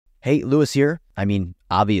Hey, Lewis here. I mean,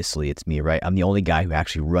 obviously it's me, right? I'm the only guy who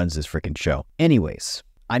actually runs this freaking show. Anyways,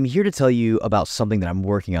 I'm here to tell you about something that I'm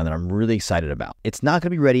working on that I'm really excited about. It's not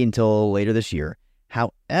going to be ready until later this year.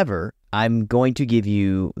 However, I'm going to give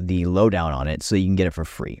you the lowdown on it so you can get it for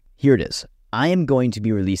free. Here it is. I am going to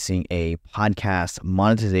be releasing a podcast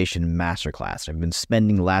monetization masterclass. I've been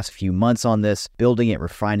spending the last few months on this, building it,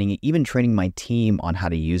 refining it, even training my team on how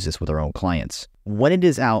to use this with our own clients. When it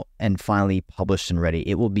is out and finally published and ready,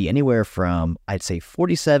 it will be anywhere from, I'd say,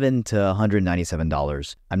 $47 to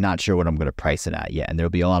 $197. I'm not sure what I'm going to price it at yet, and there'll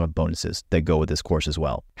be a lot of bonuses that go with this course as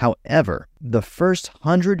well. However, the first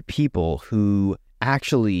 100 people who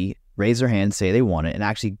actually raise their hand, say they want it, and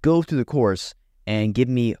actually go through the course and give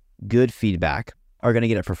me good feedback are going to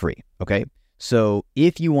get it for free, okay? So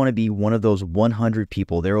if you want to be one of those 100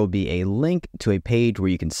 people, there will be a link to a page where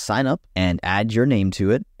you can sign up and add your name to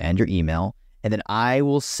it and your email. And then I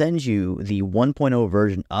will send you the 1.0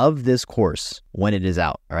 version of this course when it is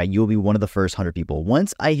out. All right. You'll be one of the first 100 people.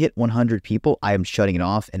 Once I hit 100 people, I am shutting it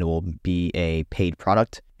off and it will be a paid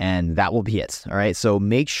product. And that will be it. All right. So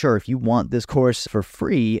make sure if you want this course for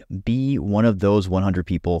free, be one of those 100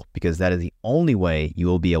 people because that is the only way you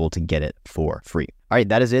will be able to get it for free. All right.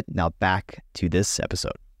 That is it. Now back to this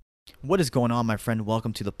episode. What is going on, my friend?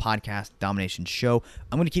 Welcome to the Podcast Domination Show.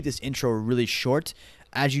 I'm going to keep this intro really short.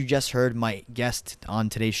 As you just heard, my guest on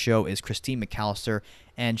today's show is Christine McAllister,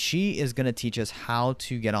 and she is going to teach us how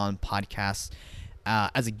to get on podcasts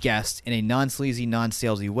as a guest in a non-sleazy,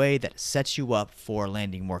 non-salesy way that sets you up for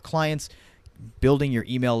landing more clients, building your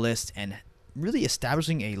email list, and really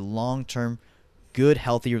establishing a long-term, good,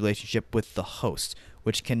 healthy relationship with the host,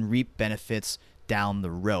 which can reap benefits down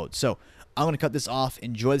the road. So I'm going to cut this off,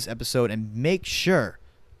 enjoy this episode, and make sure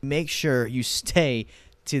you stay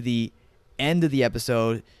to the end of the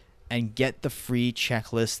episode and get the free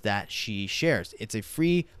checklist that she shares. It's a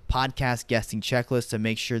free podcast guesting checklist to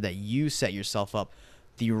make sure that you set yourself up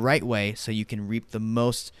the right way so you can reap the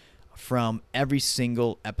most from every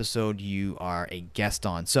single episode you are a guest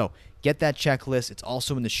on. So get that checklist. It's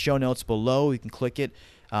also in the show notes below. You can click it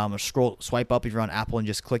or swipe up if you're on Apple and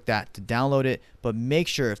just click that to download it. But make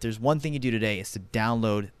sure if there's one thing you do today is to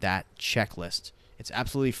download that checklist. It's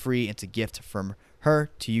absolutely free. It's a gift from her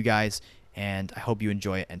to you guys. And I hope you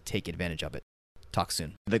enjoy it and take advantage of it. Talk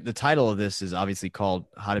soon. The title of this is obviously called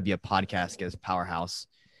How to Be a Podcast Guest Powerhouse.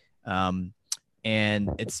 And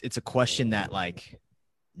it's a question that like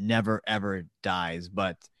never ever dies,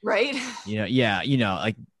 but right.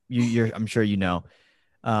 Like you're I'm sure you know,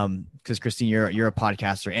 because Christine, you're a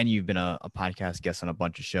podcaster and you've been a podcast guest on a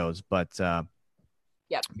bunch of shows, but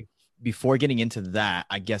yep. Before getting into that,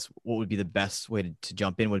 I guess what would be the best way to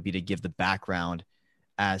jump in would be to give the background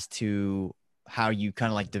as to how you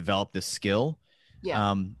kind of like develop this skill.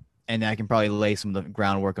 Yeah. And I can probably lay some of the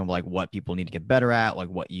groundwork of like what people need to get better at, like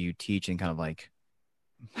what you teach and kind of like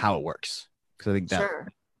how it works. Cause I think that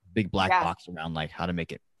big black box around like how to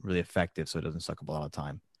make it really effective so it doesn't suck up a lot of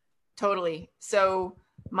time. Totally. So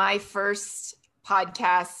my first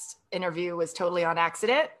podcast interview was totally on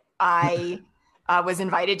accident. I was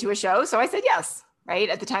invited to a show. So I said yes, right?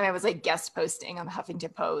 At the time I was like guest posting on the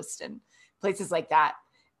Huffington Post and places like that.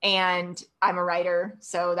 And I'm a writer,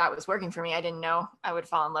 so that was working for me. I didn't know I would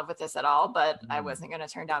fall in love with this at all, but I wasn't going to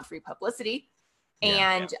turn down free publicity.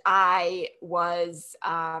 I was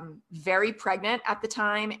very pregnant at the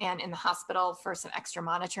time and in the hospital for some extra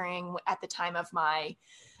monitoring at the time of my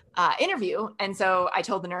interview. And so I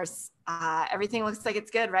told the nurse, everything looks like it's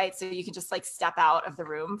good, right? So you can just like step out of the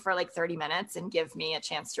room for like 30 minutes and give me a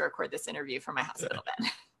chance to record this interview from my hospital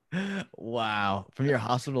bed. Wow. From your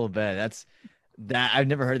hospital bed. I've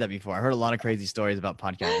never heard that before. I heard a lot of crazy stories about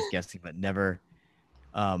podcast guesting, but never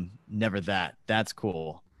that. That's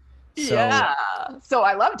cool. So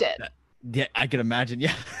I loved it. Yeah, I can imagine.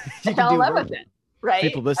 Yeah. I fell in love with it. Right. Free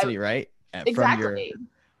publicity, right? Exactly.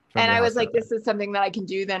 And I was like, this is something that I can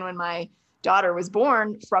do then when my daughter was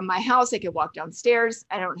born. From my house, I could walk downstairs.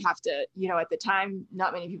 I don't have to, at the time,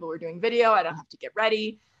 not many people were doing video. I don't have to get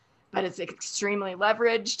ready. But it's extremely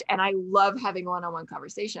leveraged and I love having one-on-one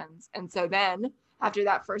conversations. And so then after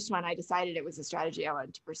that first one, I decided it was a strategy I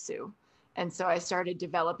wanted to pursue. And so I started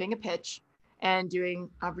developing a pitch and doing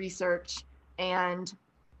research. And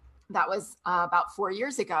that was about 4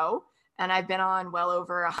 years ago. And I've been on well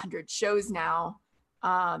over 100 shows now.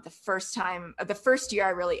 The first year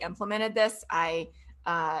I really implemented this, I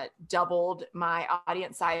doubled my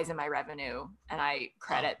audience size and my revenue. And I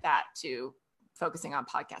credit that to focusing on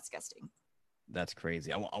podcast guesting. That's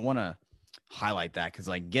crazy. I want to highlight that because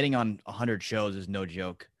like getting on 100 shows is no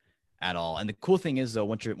joke at all. And the cool thing is though,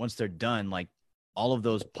 once they're done, like all of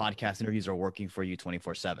those podcast interviews are working for you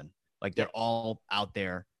 24/7. Like they're all out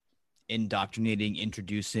there indoctrinating,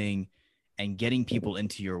 introducing, and getting people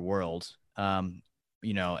into your world,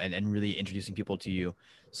 you know, and really introducing people to you.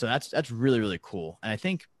 So that's really, really cool. And I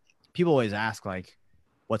think people always ask, like,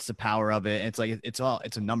 what's the power of it? And it's like, it's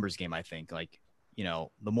a numbers game, I think. Like, you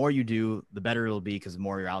know, the more you do, the better it'll be because the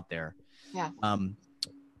more you're out there. Yeah.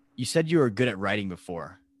 You said you were good at writing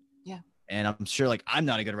before. Yeah. And I'm sure, like, I'm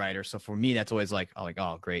not a good writer. So for me, that's always like,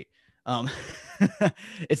 oh, great.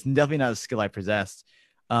 It's definitely not a skill I possessed.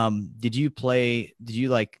 Did you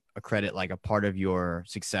like accredit like a part of your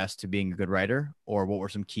success to being a good writer, or what were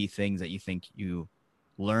some key things that you think you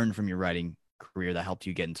learned from your writing career that helped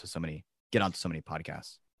you get onto so many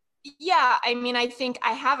podcasts? Yeah. I mean, I think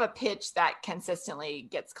I have a pitch that consistently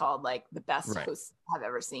gets called like the best Right. host I've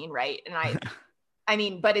ever seen. Right. And I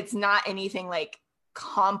mean, but it's not anything like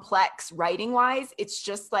complex writing wise. It's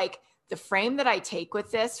just like the frame that I take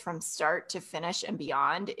with this from start to finish and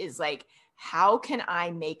beyond is like, how can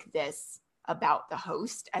I make this about the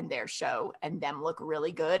host and their show and them look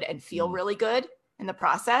really good and feel really good in the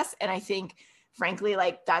process? And I think, frankly,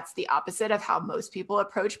 like that's the opposite of how most people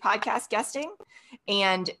approach podcast guesting.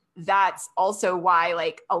 And that's also why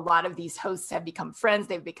like a lot of these hosts have become friends.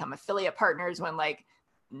 They've become affiliate partners when like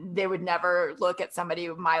they would never look at somebody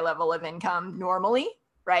with my level of income normally,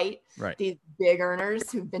 right? Right. These big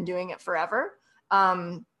earners who've been doing it forever.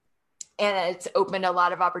 And it's opened a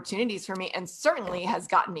lot of opportunities for me and certainly has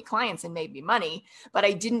gotten me clients and made me money. But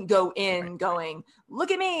I didn't go in going,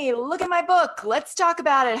 look at me, look at my book. Let's talk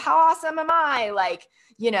about it. How awesome am I? Like,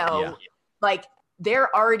 you know, like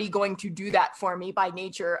they're already going to do that for me by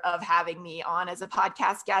nature of having me on as a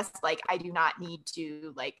podcast guest. Like I do not need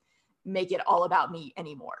to like make it all about me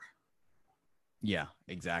anymore. Yeah,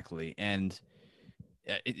 exactly. And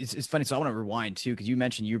it's funny. So I want to rewind too, because you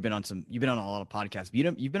mentioned you've been on a lot of podcasts.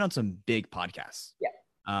 You've been on some big podcasts.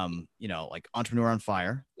 Yeah. You know, like Entrepreneur on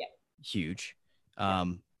Fire. Yeah. Huge.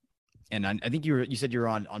 And I think you said you were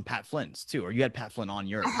on Pat Flynn's too, or you had Pat Flynn on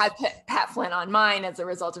yours. I had Pat Flynn on mine as a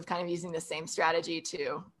result of kind of using the same strategy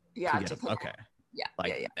to okay. Yeah.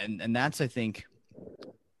 Like, and that's, I think,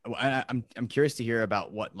 I'm curious to hear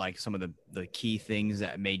about what like some of the key things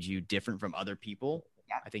that made you different from other people.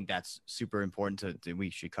 Yeah. I think that's super important to we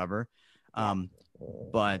should cover.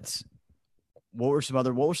 But what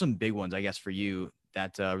were some big ones, I guess, for you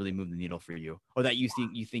that really moved the needle for you, or that you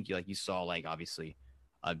think you saw like obviously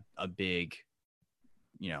a big,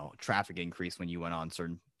 you know, traffic increase when you went on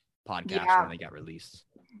certain podcasts when they got released?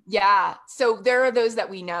 Yeah. So there are those that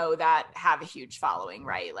we know that have a huge following,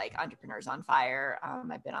 right? Like Entrepreneurs on Fire.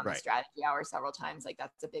 I've been on the Strategy Hour several times. Like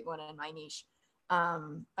that's a big one in my niche.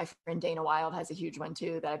 My friend Dana Wilde has a huge one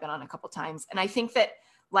too that I've been on a couple times. And I think that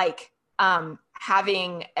like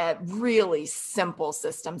having a really simple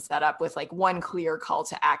system set up with like one clear call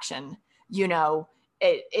to action, you know,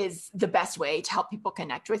 it is the best way to help people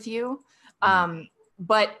connect with you.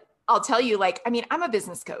 But I'll tell you, like, I mean, I'm a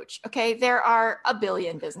business coach. Okay. There are a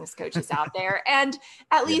billion business coaches out there and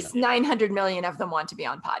at least 900 million of them want to be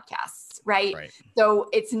on podcasts. Right. So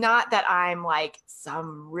it's not that I'm like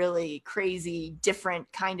some really crazy, different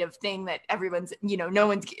kind of thing that everyone's, you know, no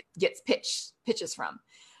one gets pitches from.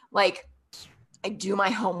 Like I do my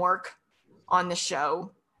homework on the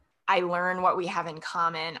show. I learn what we have in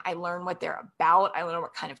common. I learn what they're about. I learn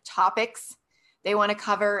what kind of topics they want to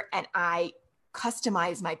cover. And I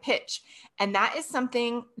customize my pitch. And that is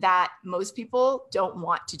something that most people don't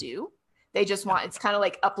want to do. They just want, it's kind of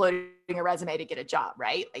like uploading a resume to get a job,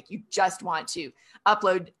 right? Like you just want to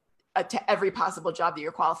upload to every possible job that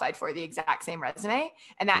you're qualified for the exact same resume.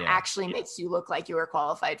 And that actually makes you look like you are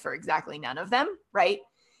qualified for exactly none of them, right?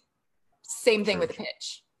 Same thing with a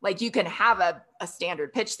pitch. Like you can have a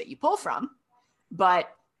standard pitch that you pull from, but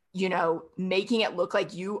you know, making it look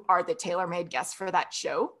like you are the tailor-made guest for that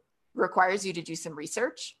show requires you to do some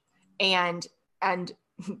research and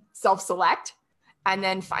self-select and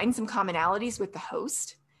then find some commonalities with the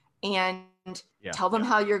host and tell them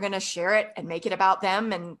how you're going to share it and make it about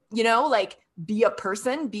them. And, you know, like be a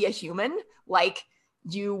person, be a human. Like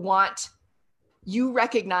you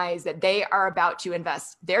recognize that they are about to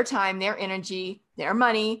invest their time, their energy, their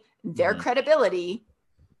money, their credibility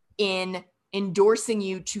in endorsing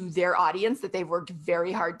you to their audience that they've worked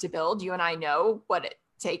very hard to build. You and I know what it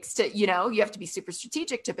takes to, you know, you have to be super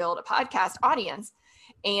strategic to build a podcast audience,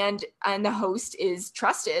 and the host is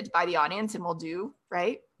trusted by the audience and will do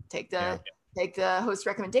take the host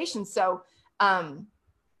recommendations. So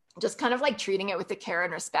just kind of like treating it with the care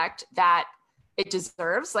and respect that it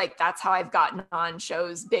deserves. Like that's how I've gotten on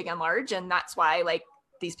shows big and large, and that's why like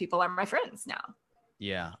these people are my friends now.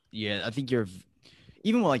 Yeah I think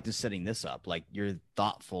even like just setting this up, like you're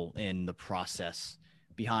thoughtful in the process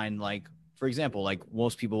behind, like, for example, like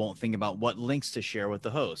most people won't think about what links to share with the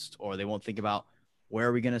host, or they won't think about where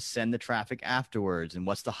are we going to send the traffic afterwards and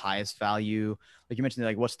what's the highest value. Like you mentioned,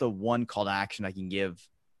 like what's the one call to action I can give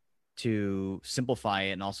to simplify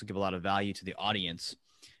it and also give a lot of value to the audience.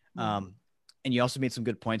 And you also made some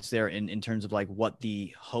good points there in terms of like what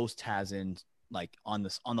the host has in like on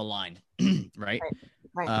the line, right?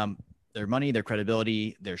 Right. Their money, their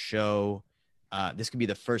credibility, their show. This could be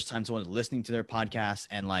the first time someone's listening to their podcast,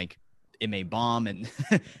 and like it may bomb, and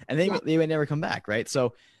and they may never come back, right?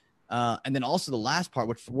 So, and then also the last part,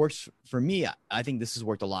 which works for me, I think this has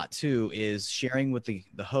worked a lot too, is sharing with the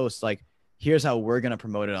host, like, here's how we're gonna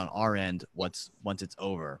promote it on our end once it's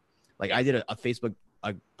over. Like I did a Facebook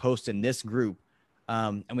post in this group,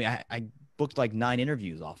 and I booked like 9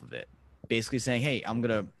 interviews off of it, basically saying, hey, I'm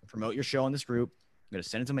gonna promote your show on this group. I'm going to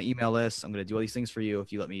send it to my email list. I'm going to do all these things for you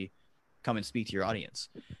if you let me come and speak to your audience.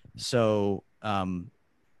 So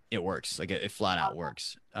it works. Like it flat out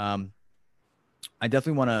works. I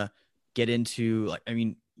definitely want to get into, like, I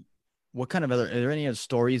mean, what kind of are there any other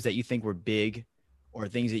stories that you think were big, or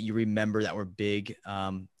things that you remember that were big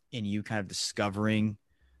in you kind of discovering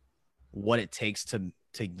what it takes to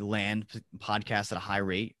land podcasts at a high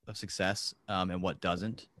rate of success and what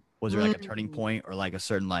doesn't? Was there like a turning point, or like a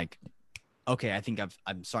certain like, okay, I think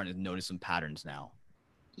I'm starting to notice some patterns now?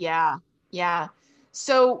 Yeah.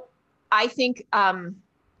 So I think one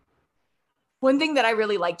thing that I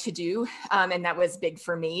really like to do, and that was big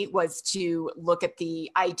for me, was to look at the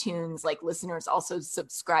iTunes, like listeners also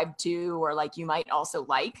subscribe to, or like you might also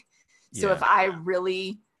like. So if I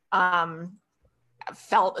really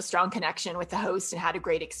felt a strong connection with the host and had a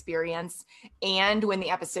great experience, and when the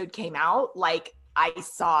episode came out, like I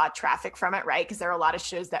saw traffic from it, right? Because there are a lot of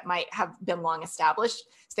shows that might have been long established.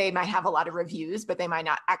 So they might have a lot of reviews, but they might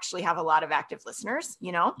not actually have a lot of active listeners,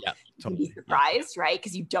 you know? Yeah, totally. You can be surprised, right?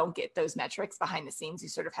 Because you don't get those metrics behind the scenes. You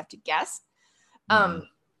sort of have to guess.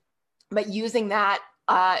 But using that,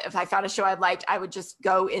 if I found a show I liked, I would just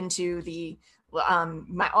go into the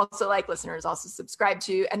my also like listeners also subscribe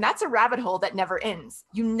to, and that's a rabbit hole that never ends.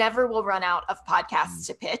 You never will run out of podcasts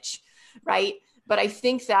to pitch, right? But I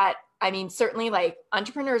think that, I mean, certainly like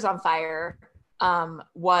Entrepreneurs on Fire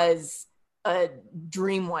was a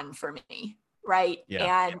dream one for me, right?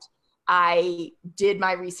 Yeah. And I did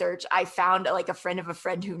my research. I found like a friend of a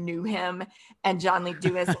friend who knew him, and John Lee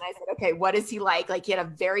Dumas. And I said, okay, what is he like? Like he had a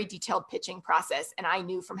very detailed pitching process. And I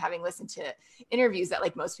knew from having listened to interviews that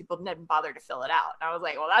like most people didn't bother to fill it out. And I was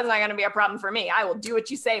like, well, that's not going to be a problem for me. I will do what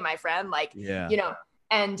you say, my friend. Like, you know,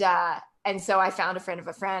 and so I found a friend of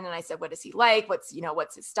a friend, and I said, what is he like? What's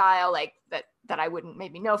his style? Like that I wouldn't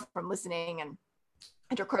maybe know from listening. And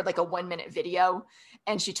I'd record like a 1-minute video,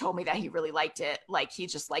 and she told me that he really liked it. Like he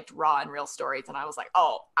just liked raw and real stories. And I was like,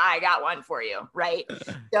 oh, I got one for you. Right.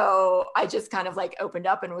 So I just kind of like opened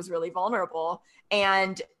up and was really vulnerable.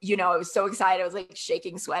 And, you know, I was so excited. I was like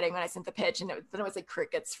shaking, sweating when I sent the pitch, and then it was like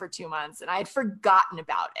crickets for 2 months, and I had forgotten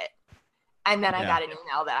about it. And then I got an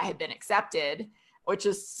email that I had been accepted, which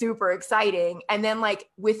is super exciting. And then like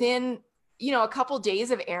within, you know, a couple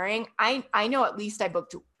days of airing, I know at least I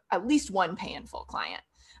booked at least one pay in full client.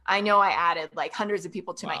 I know I added like hundreds of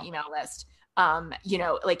people to my email list, you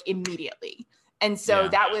know, like immediately. And so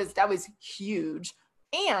that was huge.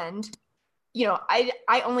 And, you know,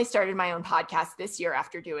 I only started my own podcast this year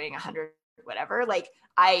after doing 100 whatever. Like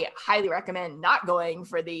I highly recommend not going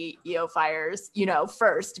for the EO fires, you know,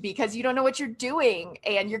 first, because you don't know what you're doing,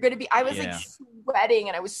 and you're going to be, I was like sweating,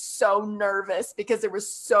 and I was so nervous because there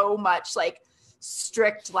was so much like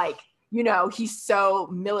strict, like, you know, he's so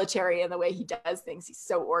military in the way he does things. He's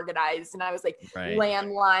so organized. And I was like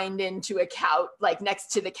landlined into a couch, like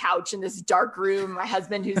next to the couch in this dark room. My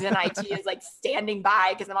husband, who's in IT, is like standing by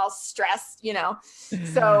because I'm all stressed, you know?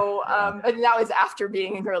 So, and that was after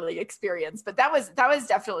being an early experience, but that was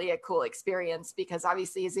definitely a cool experience, because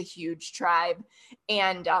obviously it's a huge tribe.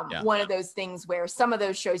 And one of those things where some of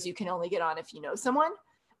those shows you can only get on if you know someone.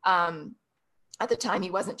 At the time he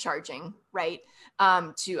wasn't charging, right,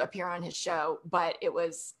 to appear on his show, but it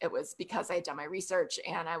was because I had done my research,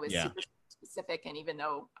 and I was super specific. And even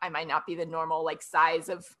though I might not be the normal like size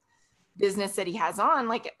of business that he has on,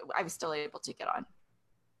 like I was still able to get on.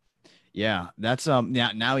 Yeah, that's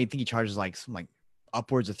now I think he charges like some like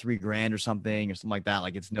upwards of $3,000 or something like that.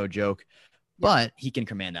 Like it's no joke, but he can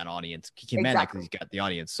command that audience. He can command that because he's got the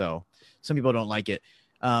audience. So some people don't like it.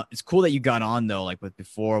 It's cool that you got on though, like with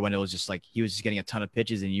before when it was just like he was just getting a ton of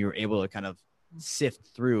pitches and you were able to kind of sift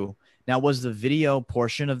through. Now, was the video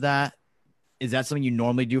portion of that, is that something you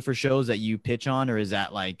normally do for shows that you pitch on, or is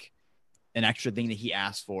that like an extra thing that he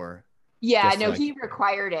asked for. Yeah, no, he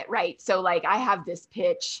required it, right? So like I have this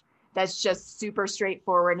pitch that's just super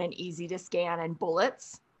straightforward and easy to scan and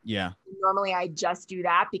bullets. Yeah. Normally I just do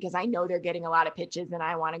that because I know they're getting a lot of pitches and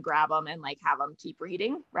I want to grab them and like have them keep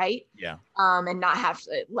reading, right? Yeah. And not have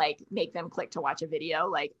to like make them click to watch a video.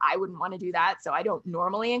 Like I wouldn't want to do that, so I don't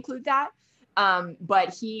normally include that.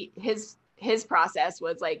 But his process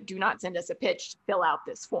was like, do not send us a pitch, fill out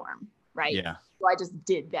this form, right? Yeah. So I just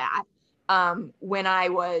did that.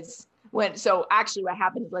 So actually what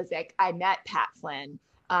happened was like I met Pat Flynn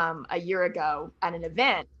a year ago at an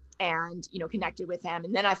event and, you know, connected with him.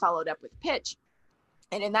 And then I followed up with pitch.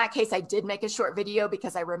 And in that case, I did make a short video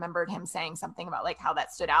because I remembered him saying something about like how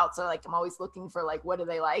that stood out. So like, I'm always looking for like, what do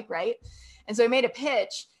they like? Right. And so I made a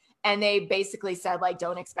pitch and they basically said like,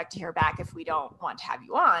 don't expect to hear back if we don't want to have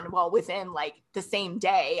you on. Well, within like the same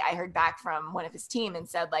day, I heard back from one of his team and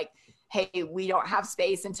said like, hey, we don't have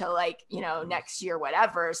space until like, you know, next year,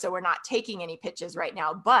 whatever. So we're not taking any pitches right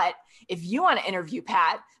now. But if you want to interview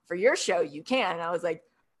Pat for your show, you can. And I was like,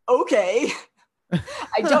 okay.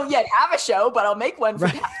 I don't yet have a show, but I'll make one for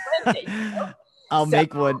Pat Wednesday. You know? I'll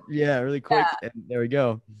make one. Yeah, really quick. Yeah. And there we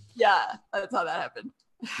go. Yeah, that's how that happened.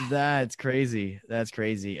 That's crazy. That's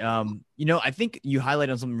crazy. You know, I think you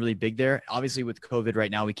highlighted on something really big there. Obviously with COVID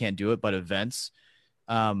right now, we can't do it, but events,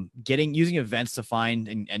 using events to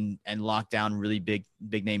find and lock down really big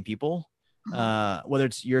name people, whether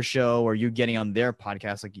it's your show or you getting on their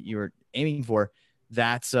podcast, like you were aiming for,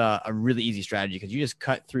 that's a really easy strategy because you just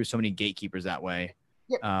cut through so many gatekeepers that way.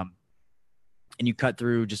 Yep. And you cut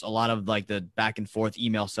through just a lot of like the back and forth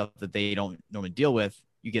email stuff that they don't normally deal with.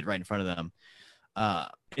 You get right in front of them.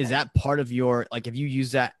 Is that part of your, like, have you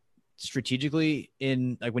used that strategically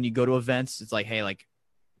in like when you go to events? It's like, hey, like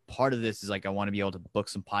part of this is like, I want to be able to book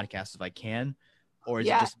some podcasts if I can, or is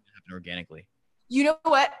it just happen organically? You know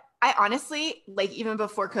what? I honestly, like even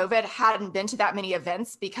before COVID, hadn't been to that many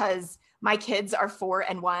events because my kids are 4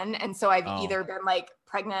 and 1. And so I've either been like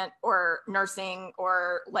pregnant or nursing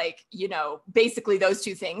or like, you know, basically those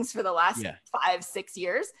two things for the last 5-6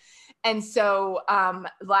 years. And so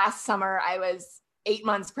last summer I was 8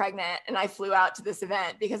 months pregnant and I flew out to this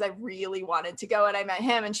event because I really wanted to go. And I met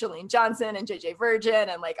him and Shalene Johnson and JJ Virgin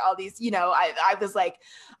and like all these, you know, I was like,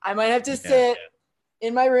 I might have to sit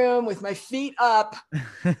in my room with my feet up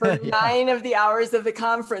for 9 of the hours of the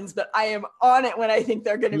conference, but I am on it when I think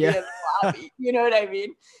they're going to be in the lobby. You know what I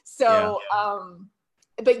mean? So,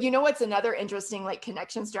 but you know, what's another interesting like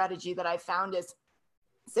connection strategy that I found is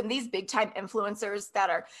some of these big time influencers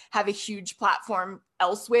that have a huge platform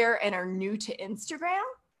elsewhere and are new to Instagram.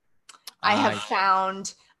 I have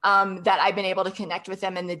found that I've been able to connect with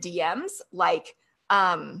them in the DMs. Like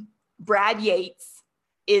Brad Yates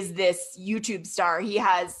is this YouTube star. He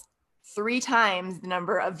has 3 times the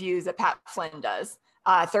number of views that Pat Flynn does,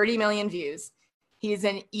 30 million views. He's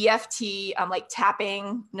an EFT, like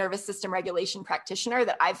tapping nervous system regulation practitioner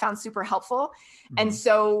that I've found super helpful. Mm-hmm. And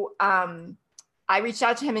so I reached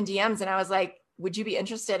out to him in DMs and I was like, would you be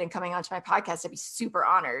interested in coming onto my podcast? I'd be super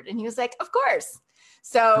honored. And he was like, of course.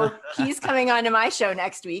 So he's coming on to my show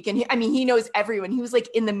next week. And he knows everyone. He was like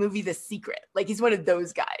in the movie The Secret. Like he's one of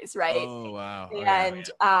those guys, right? Oh,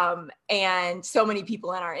 wow. And so many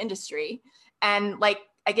people in our industry. And like,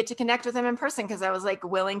 I get to connect with him in person because I was like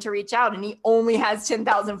willing to reach out, and he only has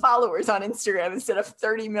 10,000 followers on Instagram instead of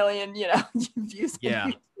 30 million, you know, views.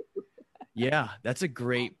 Yeah. Yeah, that's a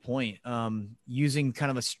great point. Using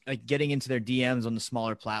kind of like getting into their DMs on the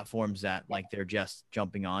smaller platforms that like they're just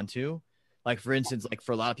jumping onto. Like for instance, like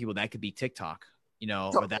for a lot of people that could be TikTok, you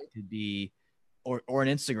know, or that could be, or an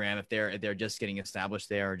Instagram if they're just getting established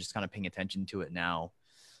there or just kind of paying attention to it now.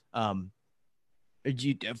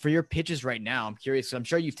 For your pitches right now, I'm curious. I'm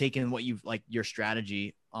sure you've taken what you've like your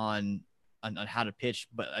strategy on how to pitch,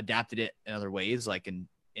 but adapted it in other ways, like in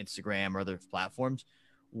Instagram or other platforms.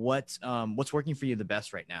 What's working for you the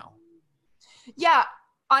best right now? Yeah,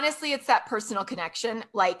 honestly, it's that personal connection.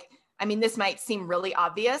 Like, I mean, this might seem really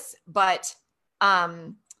obvious, but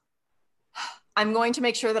I'm going to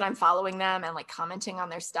make sure that I'm following them and like commenting on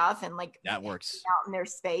their stuff and like that works out in their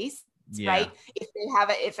space. Right.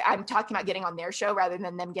 If I'm talking about getting on their show rather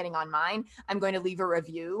than them getting on mine, I'm going to leave a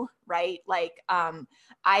review. Right. Like,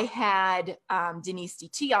 I had, Denise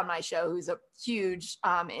DT on my show, who's a huge,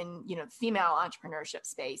 in, you know, female entrepreneurship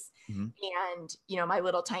space, mm-hmm. and, you know, my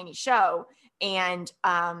little tiny show. And,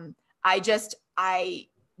 I just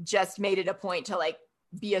made it a point to like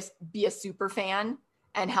be a super fan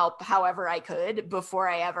and help however I could before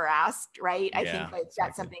I ever asked. Right. I think like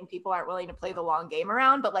that's something people aren't willing to play the long game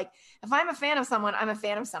around, but like, if I'm a fan of someone, I'm a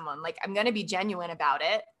fan of someone. Like I'm going to be genuine about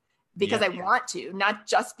it. because I want to, not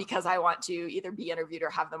just because I want to either be interviewed or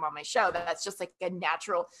have them on my show. That's just like a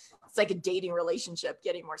natural, it's like a dating relationship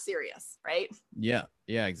getting more serious, right? Yeah,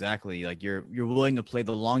 exactly. Like you're willing to play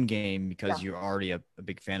the long game because you're already a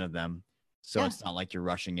big fan of them. So it's not like you're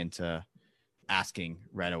rushing into asking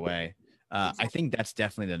right away. Exactly. I think that's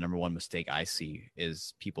definitely the number one mistake I see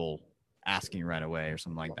is people asking right away or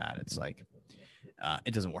something like that. It's like,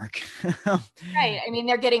 it doesn't work. Right. I mean,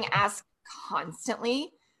 they're getting asked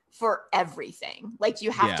constantly for everything. Like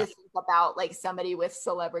you have to think about like somebody with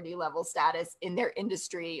celebrity level status in their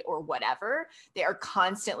industry or whatever. They are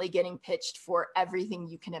constantly getting pitched for everything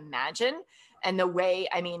you can imagine. And the way,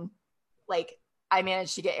 I mean, like I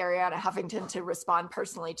managed to get Ariana Huffington to respond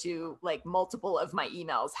personally to like multiple of my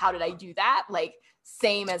emails. How did I do that? Like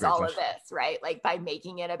same as all of this, right? Like by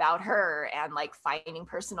making it about her and like finding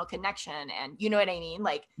personal connection and you know what I mean?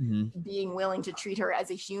 Like being willing to treat her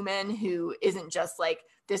as a human who isn't just like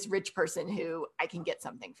this rich person who I can get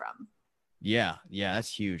something from. Yeah,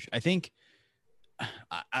 that's huge. I think,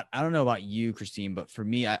 I don't know about you, Christine, but for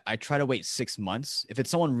me, I try to wait 6 months. If it's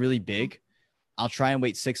someone really big, I'll try and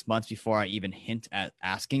wait 6 months before I even hint at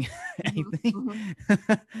asking anything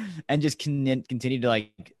and just continue to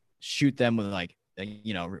like shoot them with like,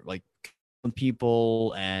 you know, like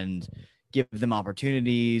people and give them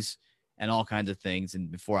opportunities and all kinds of things. And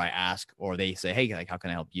before I ask, or they say, hey, like, how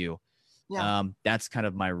can I help you? Yeah. That's kind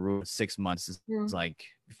of my rule. 6 months is like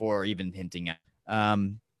before even hinting at.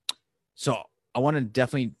 So I want to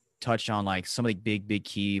definitely touch on like some of the big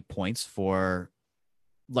key points for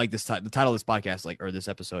like this. The title of this podcast, like, or this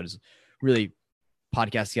episode is really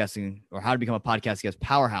podcast guesting or how to become a podcast guest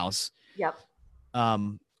powerhouse. Yep.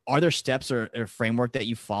 Are there steps or framework that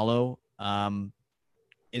you follow?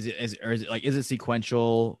 Is it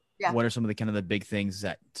sequential? Yeah. What are some of the kind of the big things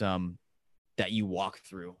that you walk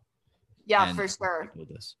through? Yeah, for sure.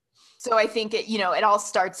 So I think it all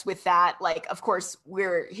starts with that. Like, of course,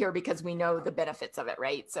 we're here because we know the benefits of it,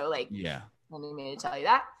 right? So like, I don't need to tell you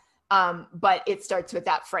that. But it starts with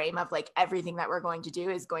that frame of like everything that we're going to do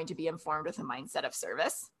is going to be informed with a mindset of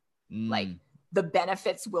service. Like the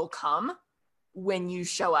benefits will come when you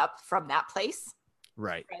show up from that place.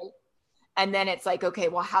 Right. And then it's like, okay,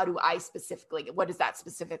 well, how do I what does that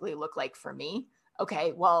specifically look like for me?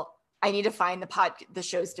 Okay, well, I need to find the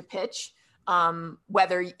shows to pitch.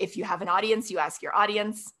 Whether if you have an audience, you ask your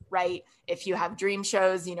audience, right? If you have dream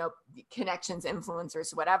shows, connections,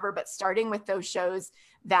 influencers, whatever, but starting with those shows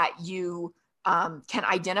that you can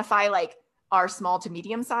identify like are small to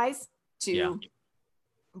medium size to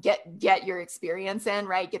get your experience in,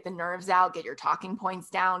 right? Get the nerves out, get your talking points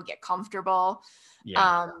down, get comfortable.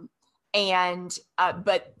 But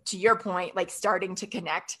to your point, like starting to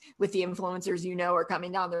connect with the influencers, are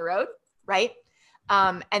coming down the road, right?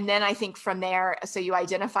 And then I think from there, so you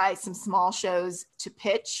identify some small shows to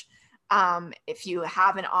pitch. If you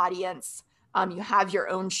have an audience, you have your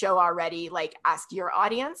own show already, like ask your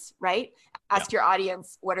audience, right? Ask your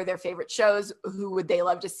audience, what are their favorite shows? Who would they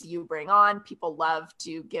love to see you bring on? People love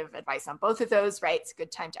to give advice on both of those, right? It's a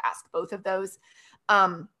good time to ask both of those.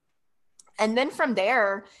 And then from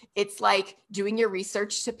there, it's like doing your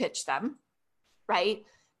research to pitch them, right?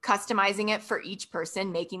 Customizing it for each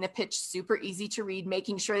person, making the pitch super easy to read,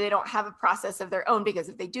 making sure they don't have a process of their own, because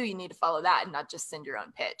if they do, you need to follow that and not just send your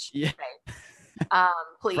own pitch. Yeah. Right?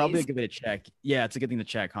 Please. Probably a good way to check. Yeah, it's a good thing to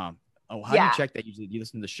check, huh? Oh, how do you check that? Usually, do you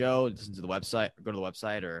listen to the show, listen to the website, go to the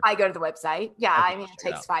website, or? I go to the website. Yeah, okay, I mean, it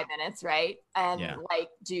takes 5 minutes, right? And like,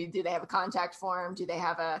 do they have a contact form? Do they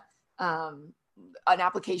have an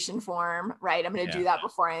application form, right? I'm going to do that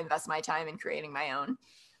before I invest my time in creating my own.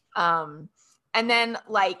 And then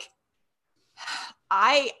like,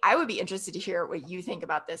 I would be interested to hear what you think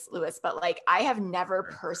about this, Louis, but like, I have never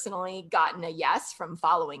personally gotten a yes from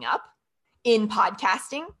following up in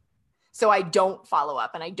podcasting. So I don't follow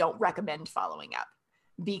up, and I don't recommend following up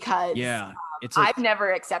because I've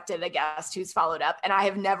never accepted a guest who's followed up, and I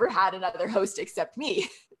have never had another host accept me.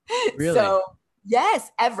 Really? So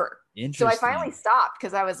yes, ever. So I finally stopped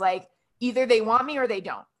because I was like, either they want me or they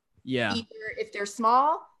don't. Yeah. Either if they're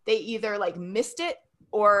small, they either like missed it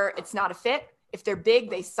or it's not a fit. If they're big,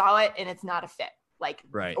 they saw it and it's not a fit. Like,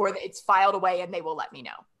 or it's filed away and they will let me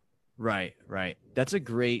know. Right. That's a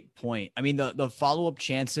great point. I mean, the follow-up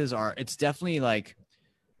chances it's definitely like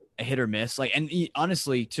a hit or miss. Like, and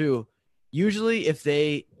honestly too, usually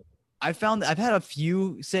I've found that I've had a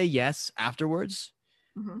few say yes afterwards,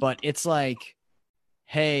 but it's like,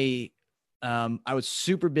 hey, I was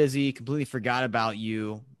super busy, completely forgot about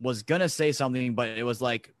you, was going to say something, but it was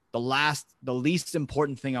like the least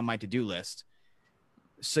important thing on my to-do list.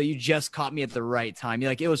 So you just caught me at the right time.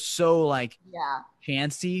 Like, it was so like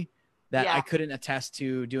chancy, that I couldn't attest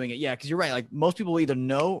to doing it. Yeah, because you're right. Like most people will either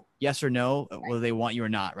know yes or no whether they want you or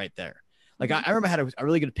not right there. Like I remember I had a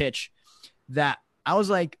really good pitch that I was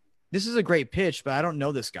like, this is a great pitch, but I don't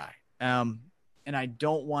know this guy. And I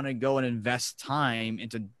don't want to go and invest time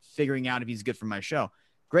into figuring out if he's good for my show.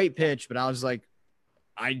 Great pitch, but I was like,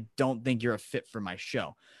 I don't think you're a fit for my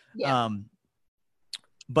show. Yeah.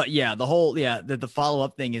 But yeah, the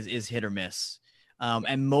follow-up thing is hit or miss.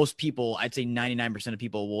 And most people, I'd say 99% of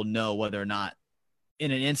people will know whether or not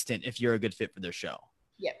in an instant, if you're a good fit for their show.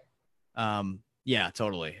 Yeah. Yeah,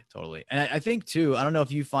 totally. And I think too, I don't know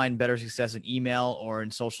if you find better success in email or in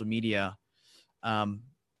social media.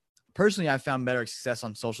 Personally, I found better success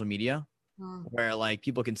on social media where like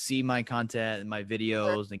people can see my content and my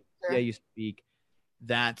videos and yeah, you speak.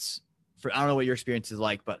 That's for, I don't know what your experience is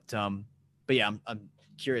like, but yeah, I'm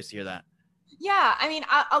curious to hear that. Yeah. I mean,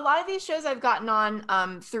 a lot of these shows I've gotten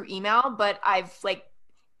on through email, but I've like,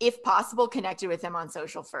 if possible, connected with them on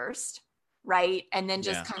social first. Right. And then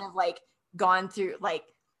just kind of like gone through like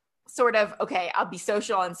sort of, okay, I'll be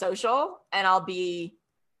social on social and I'll be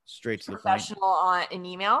straight to the professional on an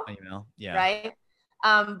email. Yeah. Right.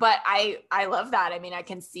 But I love that. I mean, I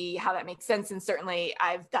can see how that makes sense. And certainly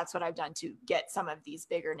that's what I've done to get some of these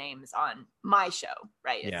bigger names on my show.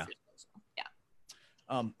 Right. Yeah.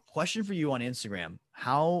 Question for you on Instagram.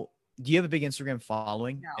 Do you have a big Instagram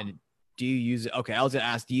following? No. And do you use it? Okay. I was going to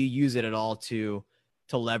ask, do you use it at all to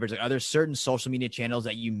leverage? Like, are there certain social media channels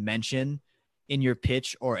that you mention in your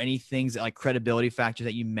pitch or any things that like credibility factors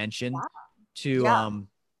that you mention to,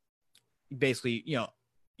 basically,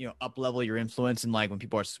 up level your influence? And like, when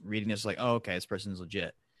people are reading this, like, oh, okay, this person is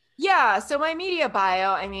legit. Yeah. So my media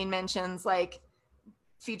bio, I mean, mentions like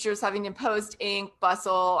Features, Huffington Post, Inc.,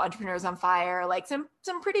 Bustle, Entrepreneurs on Fire, like some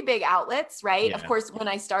pretty big outlets, right? Yeah. Of course, when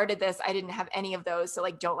I started this, I didn't have any of those. So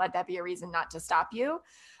like, don't let that be a reason not to stop you.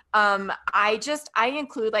 I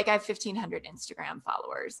include like, I have 1,500 Instagram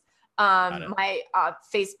followers. My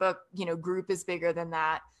Facebook, group is bigger than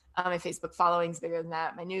that. My Facebook following is bigger than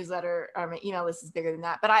that. My newsletter or my email list is bigger than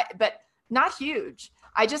that, but not huge.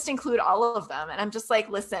 I just include all of them. And I'm just like,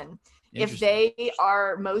 listen, if they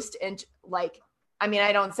are most I mean,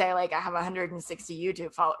 I don't say like I have 160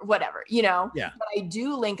 YouTube followers, whatever, Yeah. But I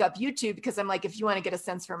do link up YouTube because I'm like, if you want to get a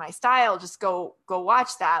sense for my style, just go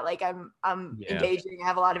watch that. Like I'm engaging, I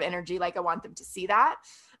have a lot of energy. Like I want them to see that.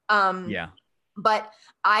 But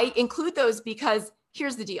I include those because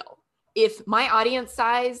here's the deal. If my audience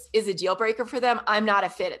size is a deal breaker for them, I'm not a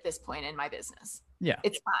fit at this point in my business. Yeah.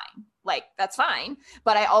 It's fine. Like that's fine.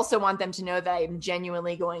 But I also want them to know that I'm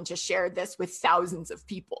genuinely going to share this with thousands of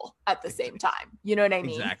people at the same time. You know what I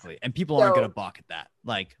mean? Exactly. And people aren't going to balk at that.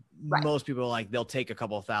 Like most people, like they'll take a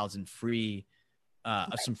couple of thousand free,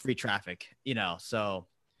 some free traffic, so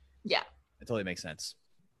yeah, it totally makes sense.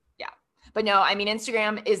 Yeah. But no, I mean,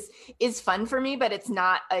 Instagram is fun for me, but it's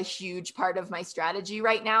not a huge part of my strategy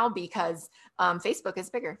right now because Facebook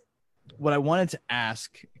is bigger. What I wanted to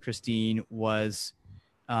ask Christine was,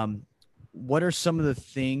 what are some of the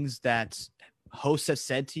things that hosts have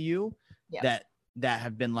said to you that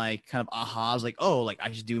have been like kind of ahas, like, oh, like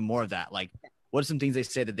I should do more of that. Like, what are some things they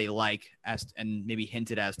say that they like and maybe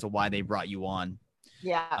hinted as to why they brought you on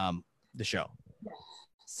the show?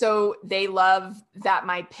 So they love that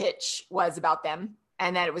my pitch was about them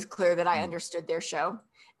and that it was clear that I understood their show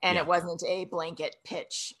and it wasn't a blanket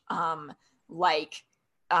pitch like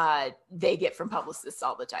they get from publicists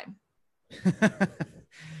all the time.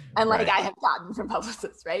 And like I have gotten from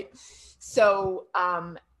publicists, right? So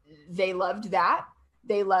they loved that.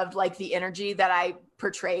 They loved like the energy that I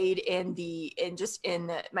portrayed in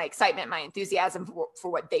my excitement, my enthusiasm for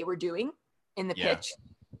what they were doing in the pitch.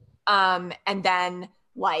 And then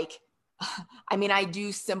like, I mean, I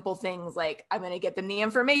do simple things like I'm going to get them the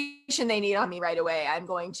information they need on me right away. I'm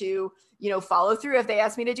going to, follow through. If they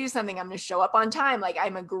ask me to do something, I'm going to show up on time. Like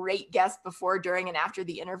I'm a great guest before, during, and after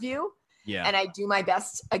the interview. Yeah. And I do my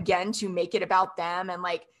best again to make it about them and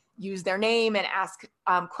like use their name and ask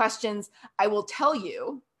questions. I will tell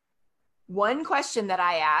you one question that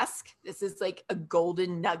I ask. This is like a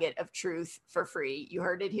golden nugget of truth for free. You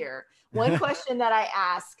heard it here. One question that I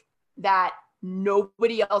ask that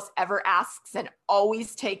nobody else ever asks and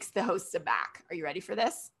always takes the hosts aback. Are you ready for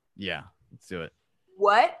this? Yeah, let's do it.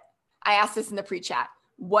 I asked this in the pre-chat.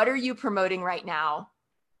 What are you promoting right now?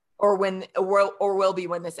 Or will be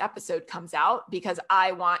when this episode comes out, because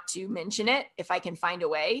I want to mention it if I can find a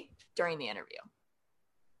way during the interview.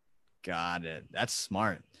 Got it. That's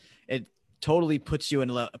smart. It totally puts you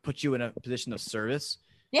in a position of service.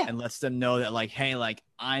 Yeah. And lets them know that like, hey, like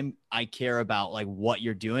I care about like what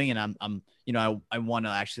you're doing. And I'm I want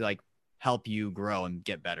to actually like help you grow and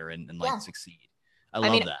get better and like succeed. I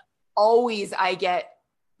mean, love that. Always I get,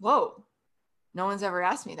 whoa, no one's ever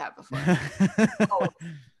asked me that before.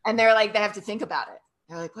 And they're like, they have to think about it.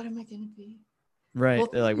 They're like, what am I going to be? Right. Well,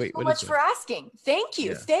 they're like, wait, so much for asking. Thank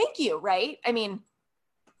you. Thank you. Right. I mean,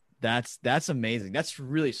 that's amazing. That's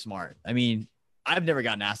really smart. I mean, I've never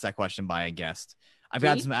gotten asked that question by a guest. I've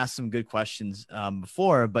gotten asked some good questions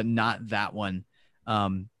before, but not that one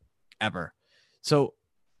ever. So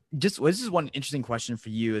this is one interesting question for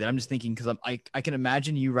you that I'm just thinking, because I can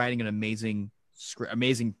imagine you writing an amazing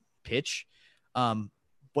pitch.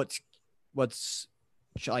 What's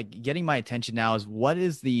like getting my attention now is, what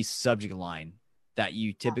is the subject line that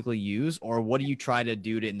you typically use, or what do you try to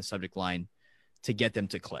do in the subject line to get them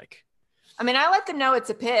to click? I mean, I let them know it's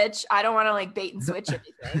a pitch. I don't want to like bait and switch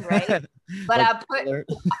anything, right? But like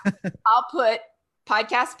I'll put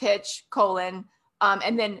podcast pitch :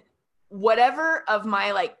 and then whatever of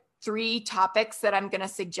my like 3 topics that I'm going to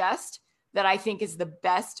suggest that I think is the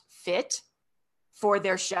best fit for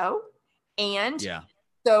their show. And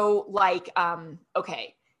so like,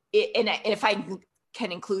 okay. And if I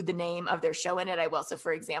can include the name of their show in it, I will. So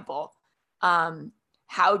for example,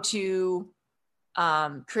 how to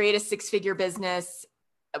create a 6-figure business,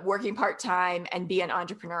 working part-time, and be an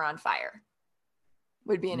entrepreneur on fire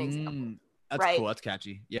would be an example. That's right? Cool. That's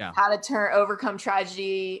catchy. Yeah. How to overcome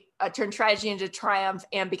tragedy, turn tragedy into triumph,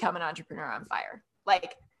 and become an entrepreneur on fire.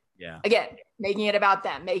 Like, again, making it about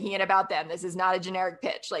them. This is not a generic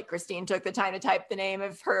pitch. Like Christine took the time to type the name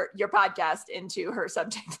of your podcast into her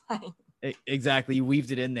subject line. Exactly. You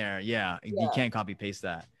weaved it in there. Yeah. You can't copy paste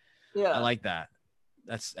that. Yeah. I like that.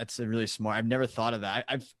 That's a really smart. I've never thought of that.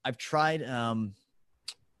 I've tried,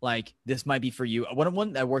 like, this might be for you.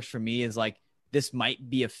 One that works for me is like, this might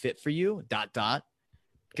be a fit for you, ...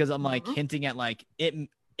 Because I'm like hinting at like, it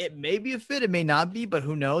may be a fit, it may not be, but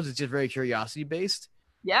who knows? It's just very curiosity based.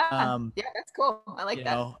 Yeah. That's cool. I like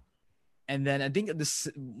that. Know? And then I think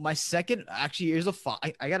my second, actually, here's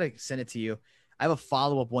I got to send it to you. I have a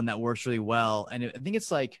follow-up one that works really well. And I think it's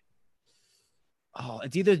like,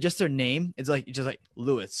 it's either just their name. It's just like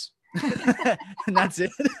Lewis. And that's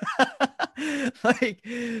it. Like,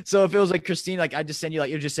 so if it was like Christine, like I just send you, like,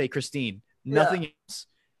 you'll just say Christine, nothing else.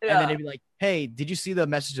 And then it'd be like, hey, did you see the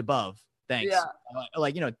message above? Thanks.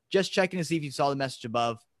 Like, just checking to see if you saw the message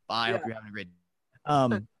above. Bye. I hope you're having a great day.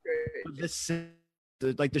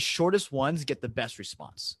 Like the shortest ones get the best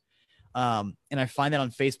response. And I find that on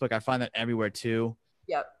Facebook. I find that everywhere too.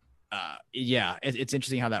 Yep. It's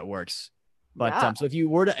interesting how that works. But so if you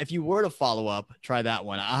were to follow up, try that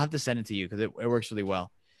one. I'll have to send it to you because it works really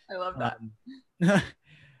well. I love that.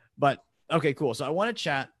 But okay, cool. So I want to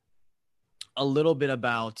chat a little bit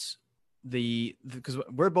about because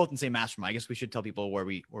we're both in the same mastermind. I guess we should tell people where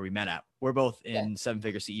we met at. We're both in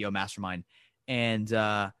 7-Figure CEO Mastermind. And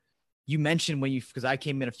you mentioned because I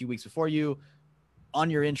came in a few weeks before you, on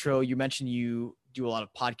your intro, you mentioned you do a lot of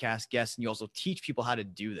podcast guests and you also teach people how to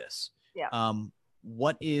do this. Yeah.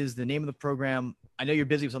 What is the name of the program? I know you're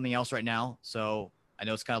busy with something else right now, so I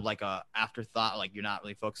know it's kind of like a afterthought, like you're not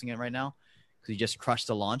really focusing on it right now because you just crushed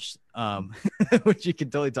the launch, which you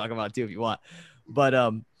can totally talk about too if you want.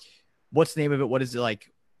 But what's the name of it? What is it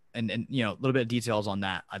like? And a little bit of details on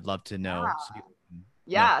that. I'd love to know.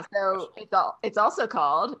 So it's also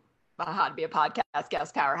called How to Be a Podcast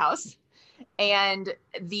Guest Powerhouse. And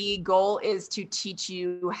the goal is to teach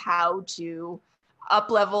you how to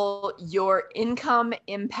up-level your income,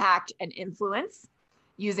 impact, and influence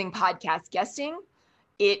using podcast guesting.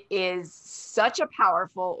 It is such a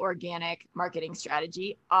powerful organic marketing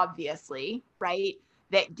strategy, obviously, right?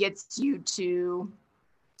 That gets you to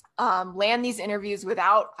land these interviews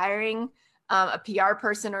without hiring a PR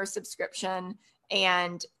person or a subscription,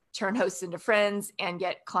 and turn hosts into friends and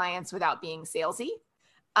get clients without being salesy.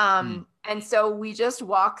 And so we just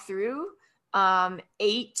walk through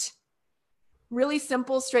 8 really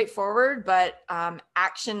simple, straightforward, but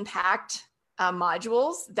action-packed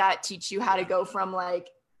modules that teach you how to go from like,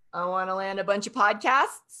 I want to land a bunch of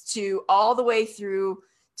podcasts, to all the way through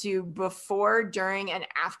to before, during, and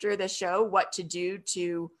after the show, what to do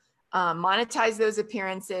to monetize those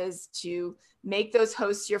appearances, to make those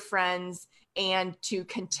hosts your friends, and to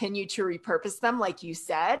continue to repurpose them, like you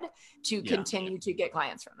said, to continue to get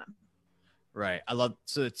clients from them. Right.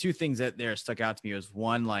 So the 2 things that there stuck out to me was,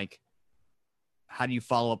 one, like, how do you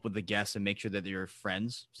follow up with the guests and make sure that they're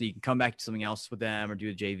friends so you can come back to something else with them or do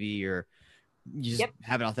a JV, or you just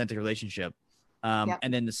have an authentic relationship.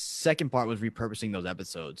 And then the second part was repurposing those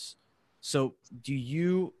episodes. So do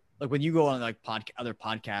you, like, when you go on like other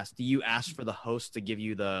podcasts, do you ask for the host to give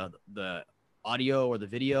you the audio or the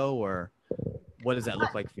video, or? what does that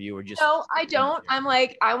look like for you? Or just no, I don't. I'm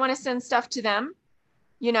like, I want to send stuff to them.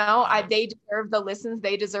 You know, they deserve the listens,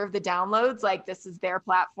 they deserve the downloads. Like, this is their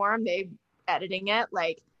platform. They editing it.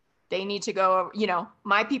 Like, they need to go, you know,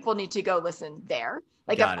 my people need to go listen there.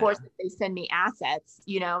 Like, of course, if they send me assets,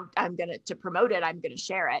 you know, to promote it, I'm going to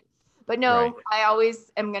share it. But no, I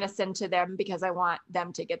always am going to send to them because I want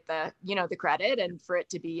them to get the, you know, the credit and for it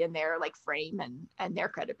to be in their like frame and their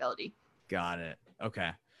credibility. Got it. Okay.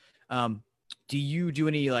 Do you do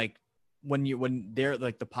any, like, when they're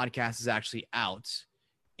like, the podcast is actually out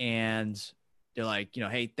and they're like, you know,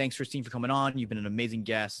 hey, thanks Christine for coming on. You've been an amazing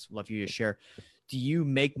guest. Love you to share. Do you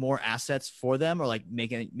make more assets for them, or like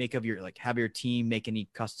have your team make any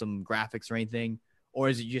custom graphics or anything? Or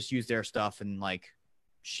is it just use their stuff and like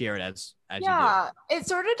share it as you do? It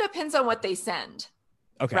sort of depends on what they send.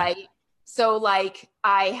 Okay. Right. So like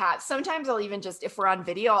sometimes I'll even just, if we're on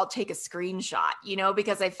video, I'll take a screenshot, you know,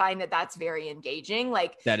 because I find that that's very engaging.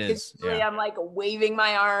 Like that is, yeah. I'm like waving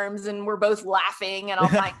my arms and we're both laughing and I'll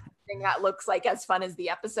find something that looks like as fun as the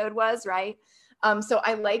episode was. Right. So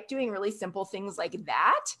I like doing really simple things like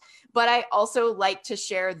that, but I also like to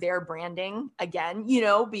share their branding again, you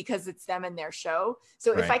know, because it's them and their show.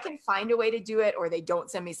 So if I can find a way to do it, or they don't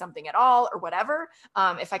send me something at all or whatever,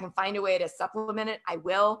 if I can find a way to supplement it, I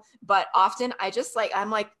will. But often I just like, I'm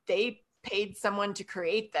like, they paid someone to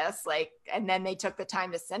create this, like, and then they took the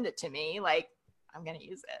time to send it to me. Like, I'm going to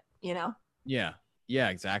use it, you know? Yeah. Yeah,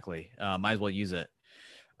 exactly. Might as well use it.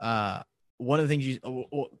 One of the things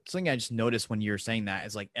something I just noticed when you're saying that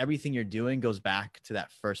is like everything you're doing goes back to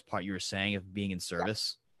that first part you were saying of being in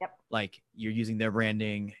service. Yep. Like you're using their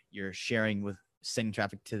branding, you're sharing sending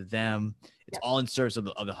traffic to them. It's all in service of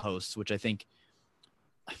the hosts, which I think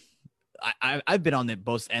I've been on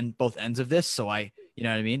both ends of this. So you know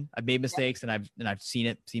what I mean? I've made mistakes and I've seen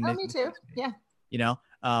it. Me too. Yeah. You know,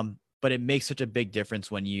 but it makes such a big difference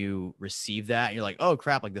when you receive that. You're like, oh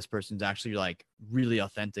crap, like this person's actually like really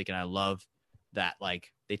authentic. And I love that,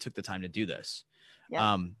 like they took the time to do this.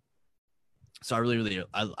 Yeah. So I really,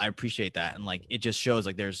 I appreciate that. And like, it just shows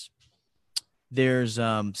like there's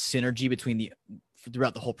synergy between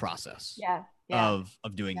throughout the whole process of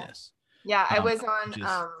doing this. Yeah. I was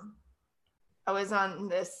on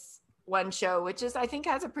this one show, which I think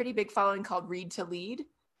has a pretty big following, called Read to Lead.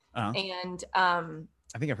 And,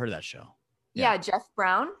 I think I've heard of that show. Yeah. Jeff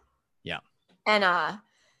Brown. Yeah.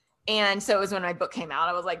 And so it was when my book came out,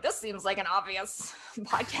 I was like, this seems like an obvious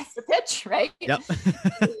podcast to pitch, right? Yep.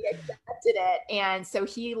 And he accepted it. And so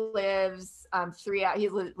he lives he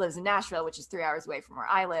lives in Nashville, which is 3 hours away from where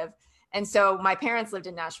I live. And so my parents lived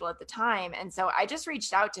in Nashville at the time. And so I just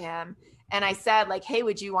reached out to him and I said like, hey,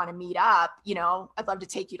 would you want to meet up? You know, I'd love to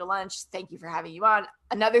take you to lunch. Thank you for having you on.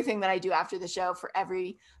 Another thing that I do after the show for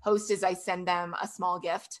every host is I send them a small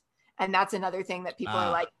gift. And that's another thing that people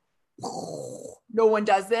are like, no one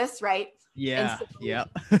does this, right? Yeah.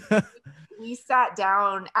 We sat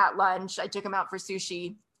down at lunch. I took him out for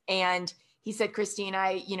sushi and he said, Christine,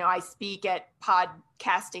 I speak at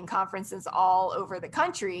podcasting conferences all over the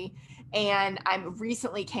country. And I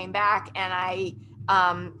recently came back and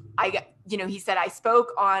he said, I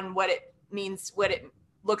spoke on what it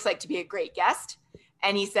looks like to be a great guest.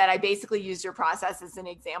 And he said, I basically used your process as an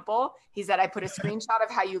example. He said, I put a screenshot of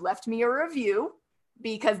how you left me a review,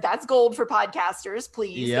 because that's gold for podcasters,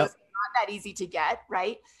 please. Yep. It's not that easy to get,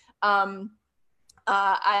 right? I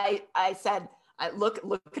said, look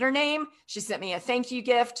at her name. She sent me a thank you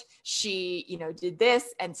gift. She, did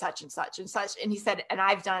this and such and such and such. And he said, and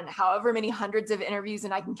I've done however many hundreds of interviews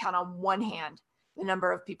and I can count on one hand the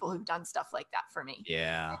number of people who've done stuff like that for me.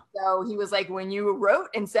 Yeah. And so he was like, when you wrote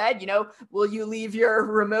and said, will you leave your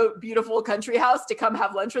remote, beautiful country house to come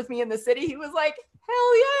have lunch with me in the city? He was like,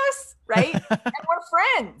 hell yes. Right. And we're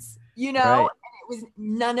friends, right. And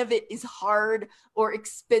none of it is hard or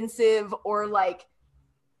expensive or like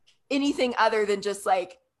anything other than just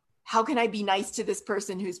like, how can I be nice to this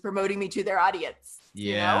person who's promoting me to their audience?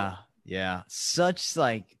 Yeah. Yeah. Such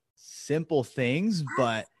like simple things,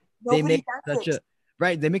 but they make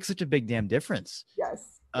they make such a big damn difference.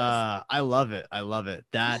 Yes. I love it.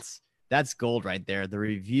 That's gold right there. The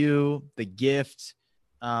review, the gift.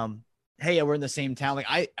 Hey, we're in the same town.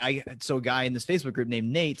 Like so a guy in this Facebook group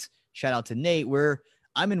named Nate, shout out to Nate.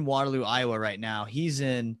 I'm in Waterloo, Iowa right now. He's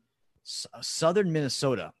in southern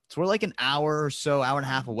Minnesota. So we're like an hour or so, hour and a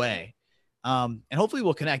half away. And hopefully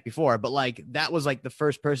we'll connect before, but like, that was like the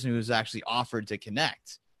first person who was actually offered to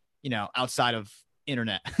connect, outside of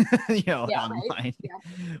internet, online,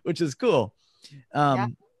 which is cool.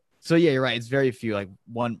 So yeah, you're right. It's very few, like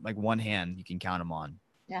one hand you can count them on.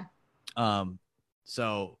 Yeah.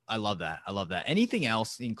 So I love that. I love that. Anything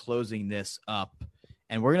else in closing this up?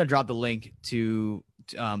 And we're going to drop the link to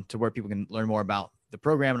where people can learn more about the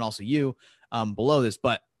program and also you below this.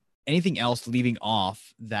 But anything else leaving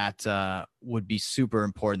off that would be super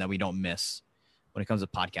important that we don't miss when it comes to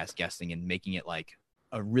podcast guesting and making it like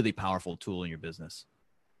a really powerful tool in your business?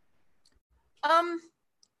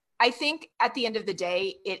 I think at the end of the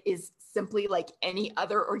day, it is simply like any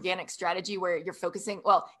other organic strategy where you're focusing,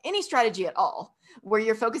 well, any strategy at all, where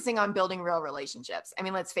you're focusing on building real relationships. I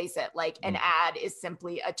mean, let's face it, like an ad is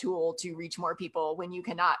simply a tool to reach more people when you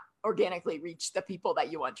cannot organically reach the people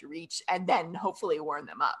that you want to reach and then hopefully warm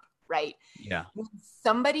them up, right? Yeah. When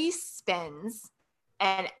somebody spends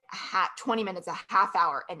 20 minutes, a half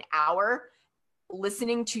hour, an hour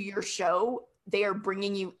listening to your show, they are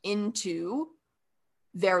bringing you into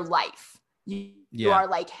their life. You are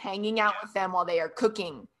like hanging out with them while they are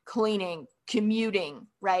cooking, cleaning, commuting,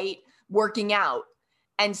 right? Working out.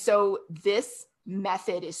 And so this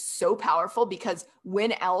method is so powerful because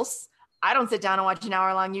when else, I don't sit down and watch an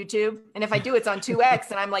hour-long YouTube. And if I do, it's on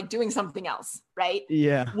 2X and I'm like doing something else, right?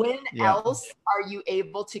 Yeah. When else are you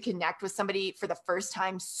able to connect with somebody for the first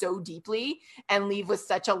time so deeply and leave with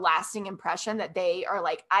such a lasting impression that they are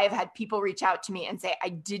like, I've had people reach out to me and say, I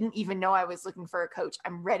didn't even know I was looking for a coach.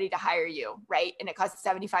 I'm ready to hire you, right? And it costs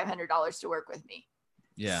 $7,500 to work with me.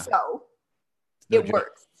 Yeah. So it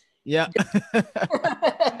works. Yeah.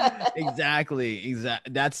 Exactly.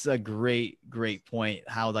 That's a great point.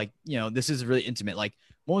 How like, this is really intimate. Like,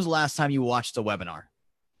 when was the last time you watched a webinar?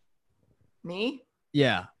 Me?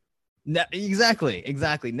 Yeah. Exactly.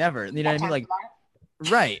 Never. You know what I mean? Like,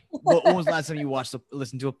 right. But when was the last time you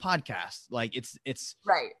listened to a podcast? Like it's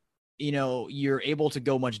right. You're able to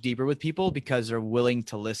go much deeper with people because they're willing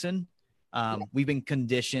to listen. We've been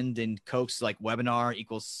conditioned and coaxed like webinar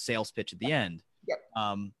equals sales pitch at the end.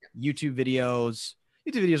 YouTube videos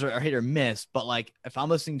are hit or miss, but like if I'm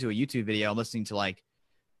listening to a YouTube video, I'm listening to like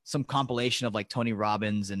some compilation of like Tony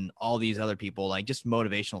Robbins and all these other people, like just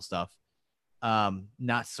motivational stuff.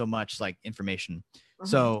 Not so much like information.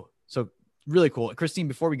 So really cool. Christine,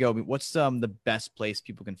 before we go, what's the best place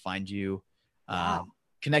people can find you,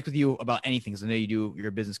 connect with you about anything? Because I know you're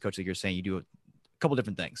a business coach, like you're saying, you do a couple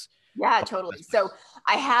different things. Yeah, totally. So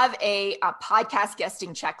I have a podcast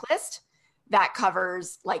guesting checklist that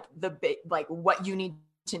covers like what you need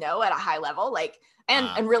to know at a high level, like,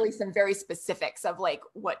 and really some very specifics of like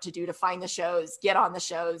what to do to find the shows, get on the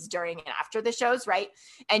shows during and after the shows. Right.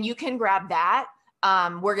 And you can grab that.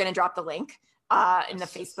 We're going to drop the link in the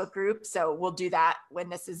Facebook group. So we'll do that when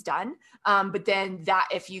this is done. But then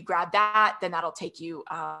if you grab that, then that'll take you,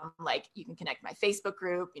 like you can connect my Facebook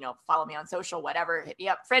group, follow me on social, whatever, hit me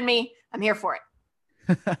up, friend me. I'm here for it.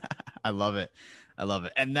 I love it.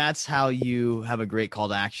 And that's how you have a great call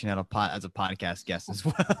to action as a podcast guest as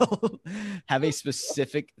well. Have a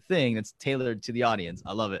specific thing that's tailored to the audience.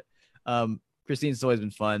 I love it. Christine, it's always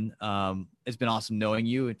been fun. It's been awesome knowing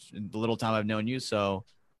you. It's the little time I've known you. So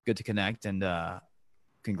good to connect, and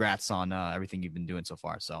congrats on everything you've been doing so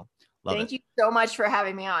far. So love it. Thank you so much for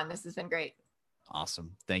having me on. This has been great.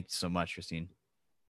 Awesome. Thank you so much, Christine.